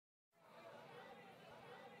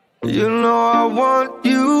You know I want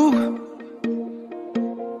you.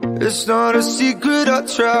 It's not a secret I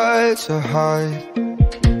try to hide.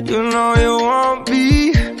 You know you want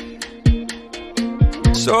me,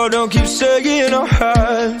 so don't keep saying our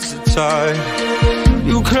hands are tied.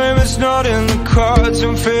 You claim it's not in the cards,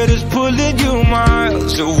 and fate is pulling you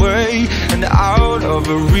miles away and out of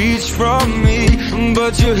reach from me.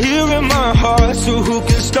 But you're here in my heart, so who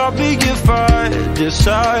can stop me if I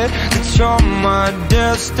decide that you're my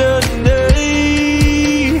destiny?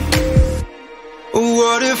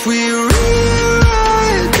 What if we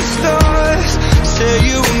rewrite the stars? Say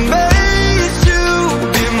you were made to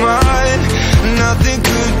be mine. Nothing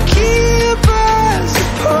could keep us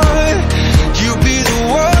apart. You be the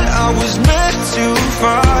one I was meant to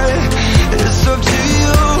find. It's up to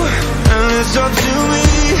you, and it's up to me.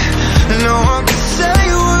 No one can say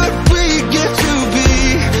what we get to be.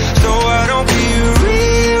 So why don't we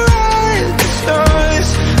rewrite the stars?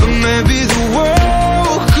 Or maybe the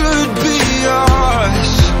world could be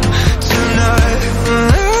ours tonight.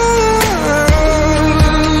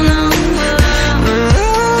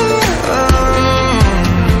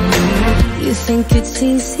 You think it's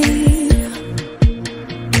easy?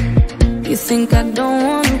 You think I don't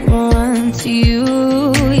wanna run to you,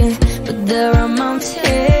 yeah. But there are mountains,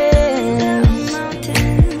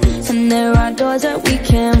 and there are doors that we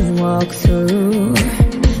can't walk through.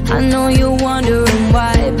 I know you're wondering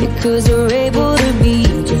why, because we're able to be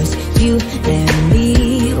just you and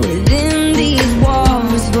me within these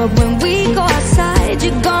walls. But when we go outside,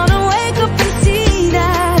 you're gonna wake up and see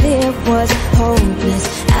that it was hopeless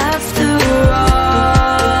after all.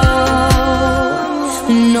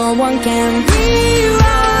 No one can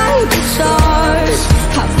rewrite the stars.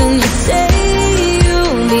 How can you say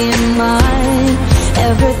you'll be mine?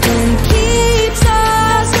 Everything keeps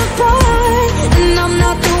us apart, and I'm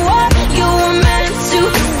not the one you were meant to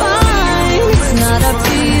find. It's not up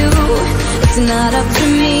to you, it's not up to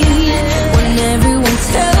me. When everyone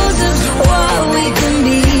tells us what we can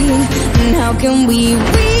be, and how can we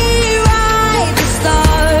rewrite the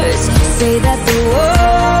stars? Say that the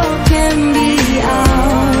world can be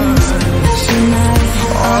ours tonight.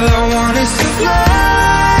 All I want is to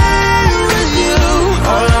fly with you.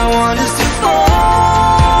 All I want is to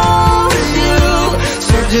fall with you.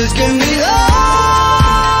 So just give me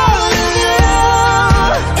all of you.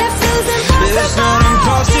 It feels impossible. It's not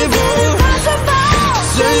impossible.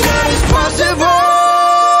 Say that it's possible.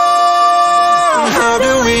 How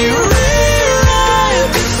do we rewrite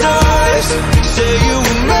the stars? Say you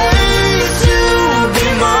were made to be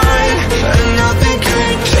mine, and nothing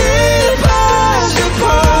can keep us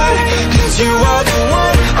apart. 'Cause you are the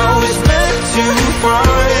one I was meant to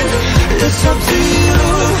find. It's up to you,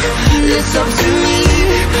 it's up to me.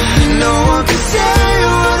 No one can say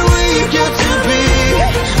what we get to be.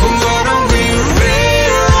 Why don't we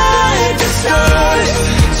rewrite the stars?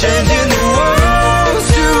 Changing the world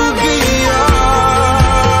to be ours.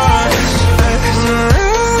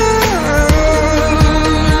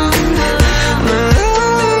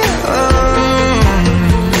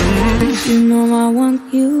 You know I want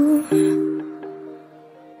you.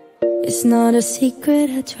 It's not a secret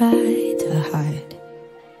I try to hide,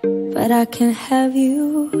 but I can't have you.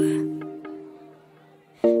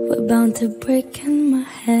 We're bound to break and my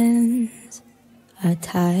hands are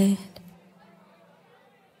tied.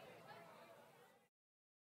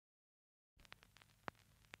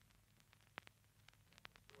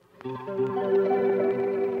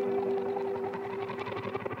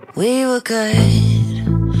 We were good,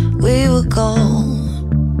 we were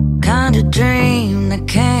gold, kind of dream that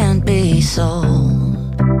can't be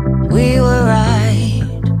sold. We were right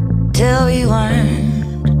till we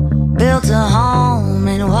weren't, built a home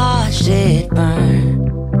and watched it burn.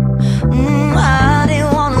 I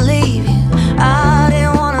didn't wanna leave you, I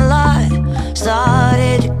didn't wanna lie.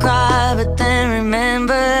 Started to cry, but then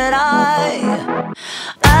remembered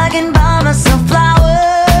I can buy myself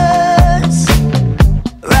flowers,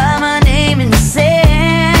 write my name in the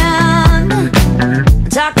sand,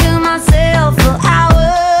 talk to myself for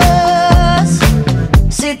hours,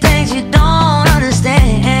 see things you don't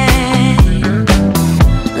understand.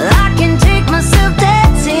 I can take myself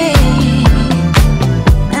dancing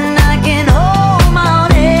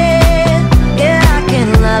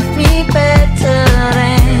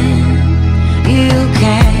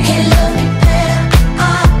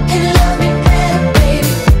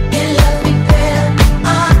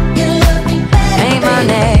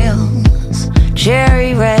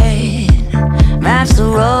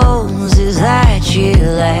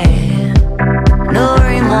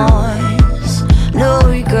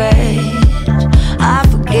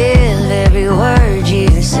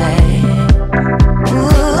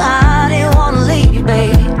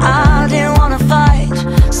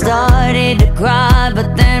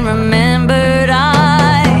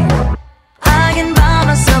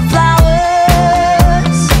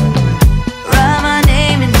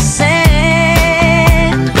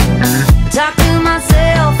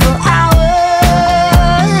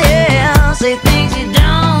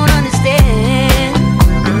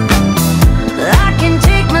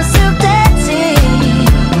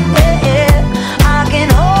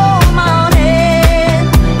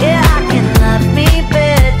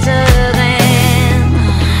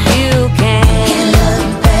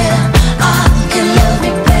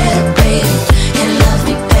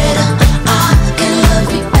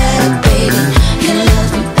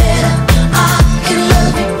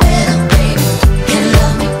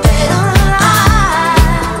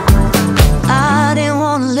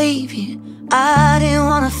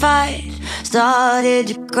started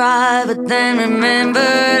to cry, but then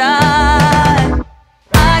remembered I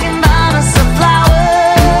can buy myself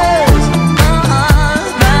flowers,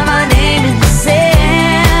 write my name in the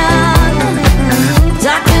sand,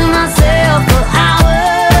 talk to myself for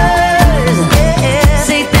hours,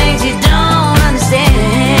 say things you don't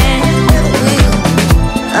understand.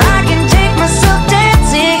 I can take myself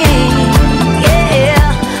dancing, yeah,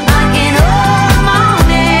 I can hold the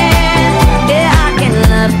morning, yeah, I can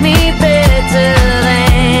love me better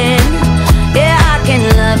than, yeah, I can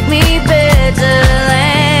love me better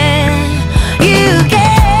than you can.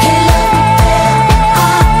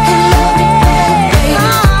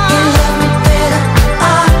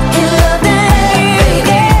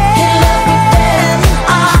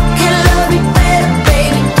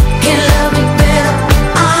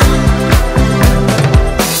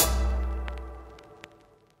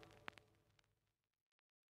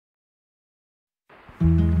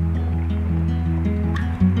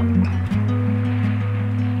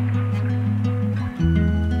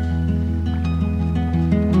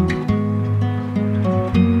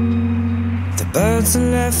 Birds have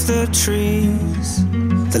left the trees,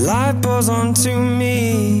 the light pours onto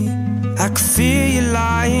me. I could feel you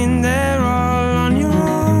lying there all on your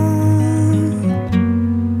own.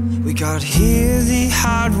 We got here the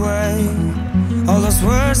hard way, all those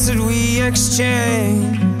words that we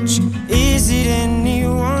exchange. Is it any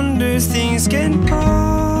wonder things get broke?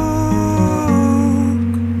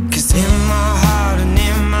 'Cause in my heart and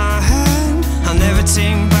in my head, I'll never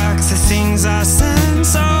take back the things I said.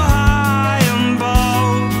 So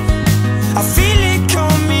I feel it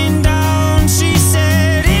coming down, she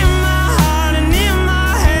said, in my heart and in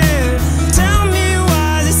my head. Tell me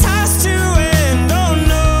why this has to end. Oh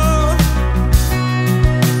no,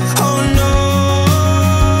 oh no.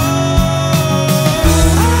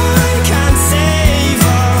 I can't save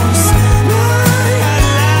us, my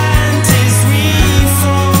Atlantis we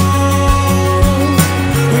fall.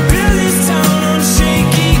 We build this town on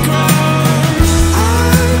shaky ground. I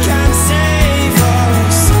can't save us,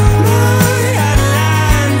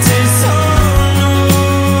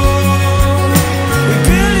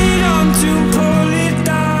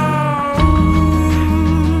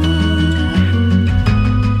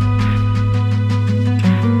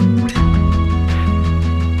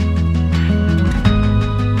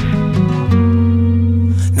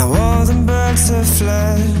 have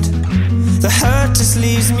fled. The hurt just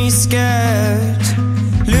leaves me scared,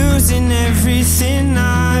 losing everything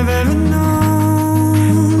I've ever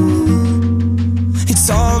known. It's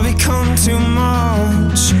all become too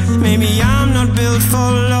much. Maybe I'm not built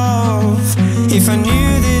for love. If I knew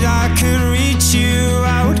that I could reach you,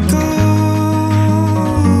 I would go.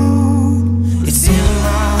 It's in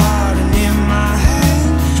my heart and in my head.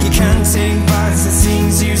 You can't take back the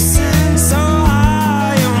things you said. So I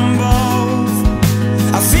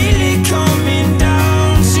feel it coming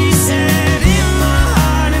down, she said, in my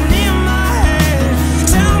heart and in my head.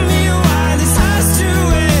 Tell me why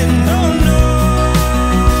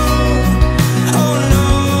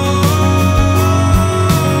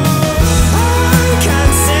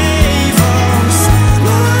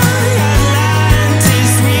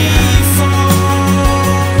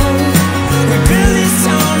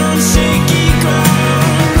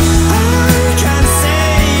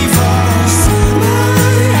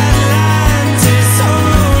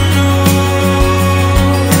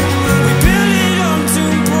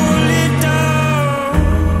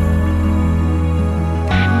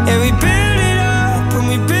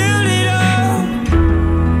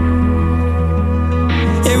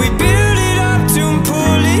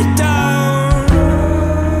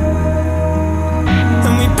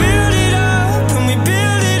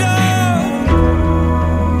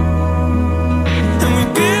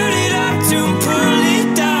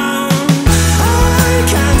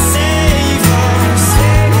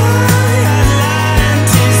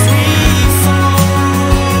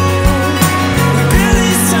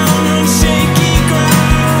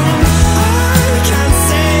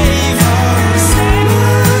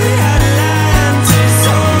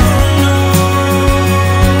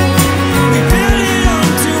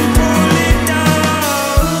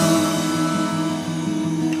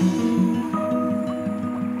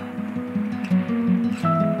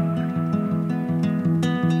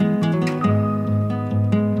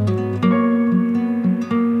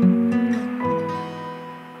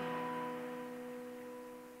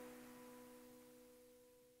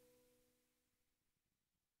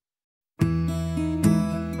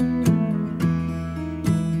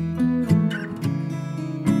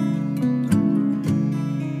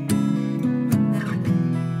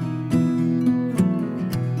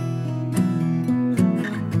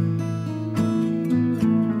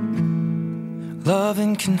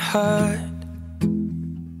Loving can hurt.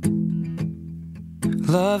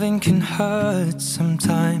 Loving can hurt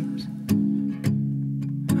sometimes,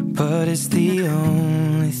 but it's the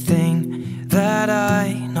only thing that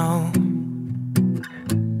I know.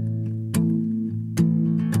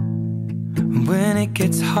 When it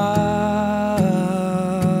gets hard,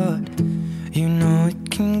 you know it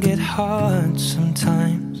can get hard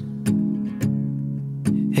sometimes.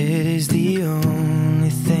 It is the only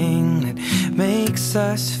thing that makes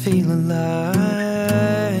us feel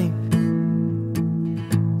alive.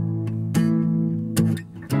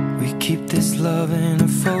 We keep this love in a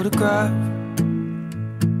photograph.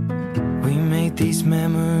 We made these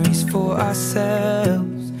memories for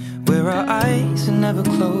ourselves, where our eyes are never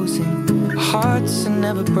closing, hearts are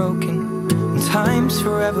never broken, and time's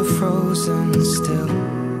forever frozen still.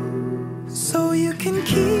 So you can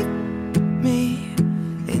keep me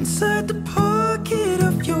inside the pocket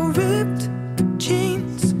of your ripped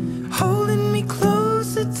jeans, holding me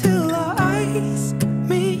closer till our eyes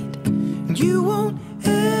meet. You won't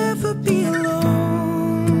ever be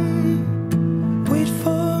alone. Wait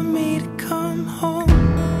for me to come home.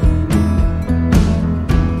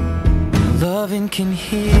 Loving can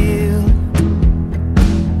heal.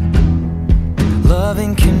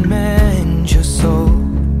 Loving can mend your soul,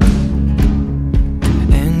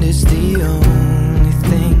 and it's the only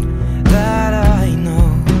thing that I know.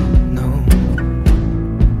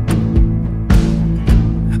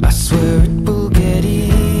 I swear it will get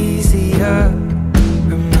easier.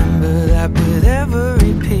 Remember that with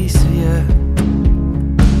every piece of you.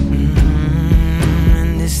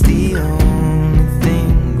 And it's the only thing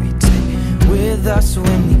we take with us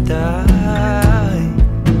when we die.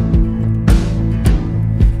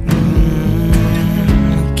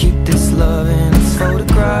 We keep this love in its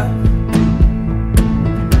photograph.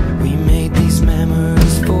 We made these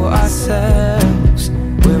memories for ourselves,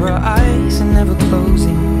 where our eyes are never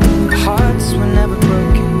closing, hearts were never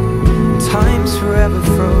broken, time's forever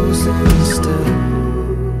frozen still.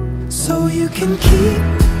 So you can keep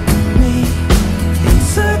me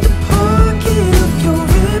inside the pocket of your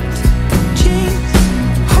ripped jeans,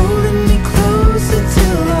 holding me closer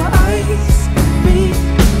till our eyes meet.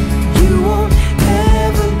 You won't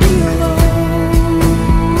ever be alone.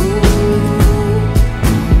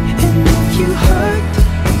 And if you hurt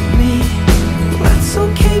me, that's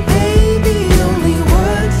okay, baby. Only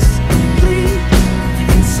words bleed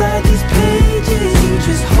inside these pages. You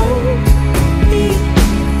just hold me.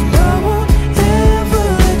 I won't ever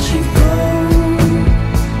let you go.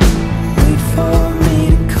 Wait for me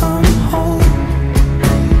to come home.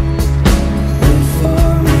 Wait for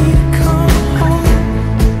me to come home.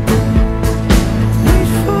 Wait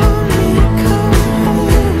for me to come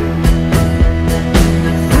home.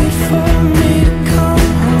 Wait for me to come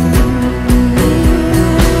home.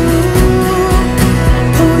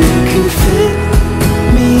 Oh, you can fit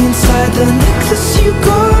me inside the necklace you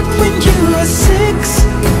got when you were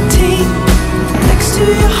 16, next to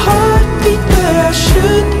your heartbeat where I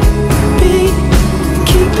should be.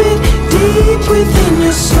 Keep it deep within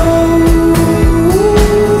your soul.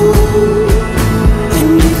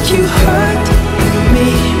 And if you hurt me,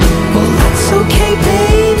 well, that's okay,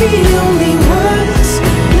 baby. Only words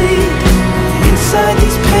bleed inside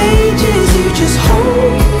these pages. You just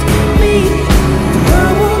hold me. I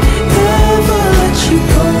won't ever let you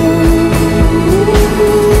go.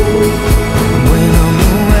 When I'm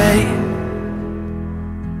away,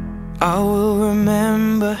 I will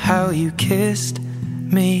remember how you kissed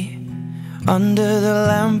me under the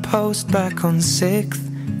lamppost back on 6th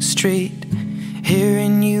Street,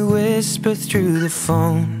 hearing you whisper through the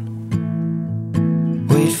phone.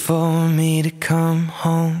 Wait for me to come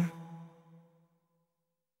home.